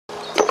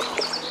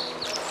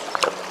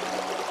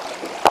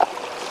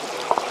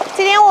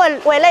我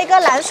围了一个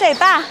蓝水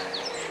坝，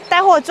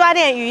待会儿抓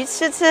点鱼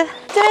吃吃。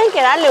这边给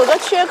它留个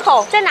缺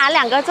口，再拿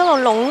2个这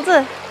种笼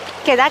子，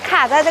给它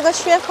卡在这个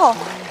缺口，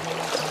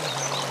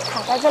卡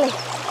在这里。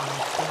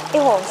一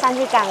会儿我上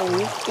去赶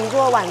鱼，鱼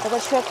就会往这个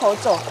缺口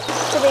走。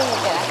这边也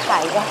给它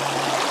卡一个，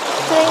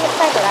这边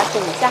再给它堵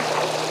一下。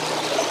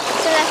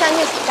现在上去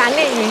赶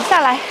点鱼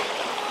下来。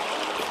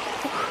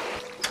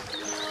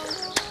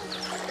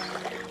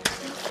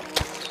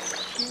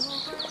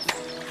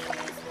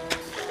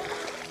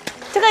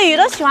 这个鱼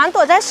都喜欢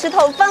躲在石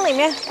头缝里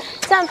面，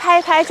这样拍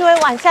一拍就会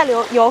往下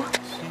流油。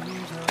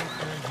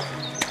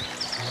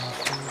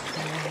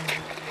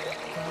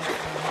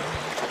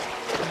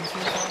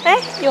哎，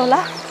有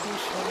了，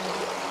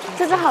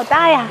这只好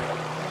大呀！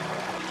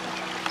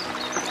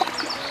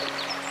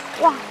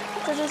哇，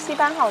这只西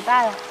班好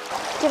大呀！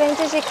这边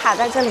继续卡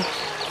在这里，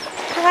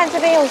看看这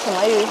边有什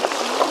么鱼。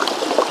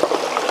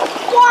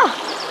哇，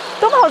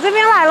都跑这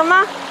边来了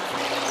吗？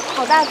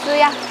好大只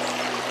呀！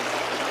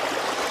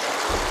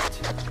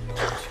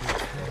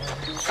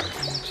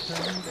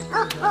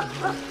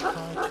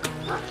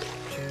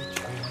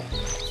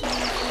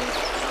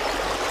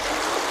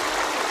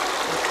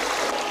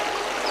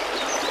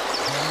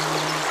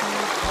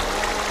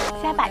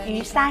 现在把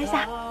鱼杀一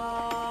下，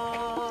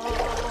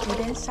有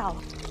点少，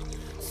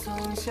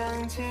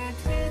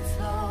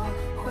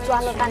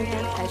抓了半天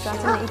才抓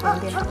这么一点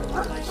点，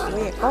油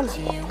也够了。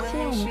现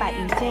在我们把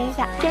鱼煎一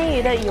下，煎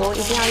鱼的油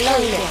一定要热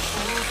一点，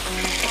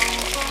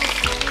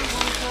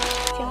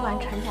煎完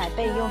盛起来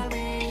备用。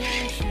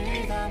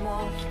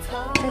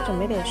再准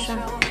备点蒜，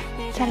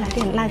再来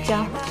点辣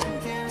椒，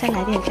再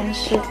来点姜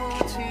丝、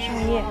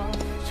蒜叶。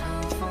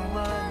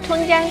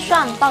 葱姜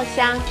蒜爆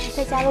香，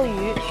再加入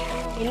鱼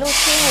，1入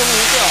清湖米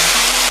酒，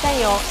酱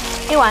油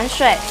1碗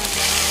水，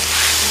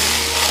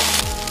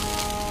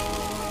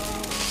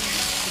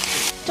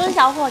中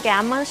小火给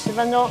它焖10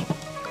分钟，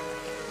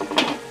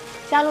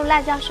加入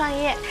辣椒蒜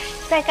叶，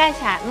再盖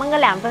起来焖个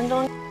2分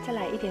钟，再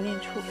来一点点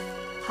醋，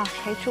好，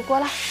可以出锅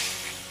了。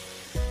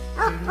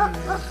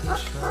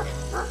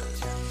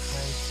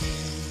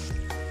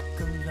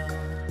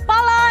包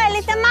啦，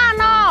你得慢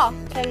咯。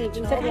 这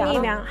看一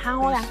面，喊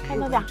我呀，看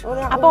到的。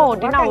阿婆，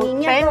點解我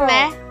肥唔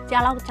咩？只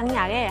佬整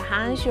牙嘅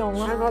喊上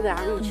咯。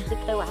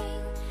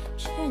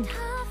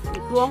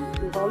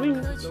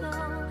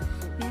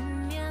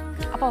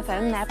阿婆肥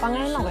唔咩？幫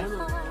緊落嘅。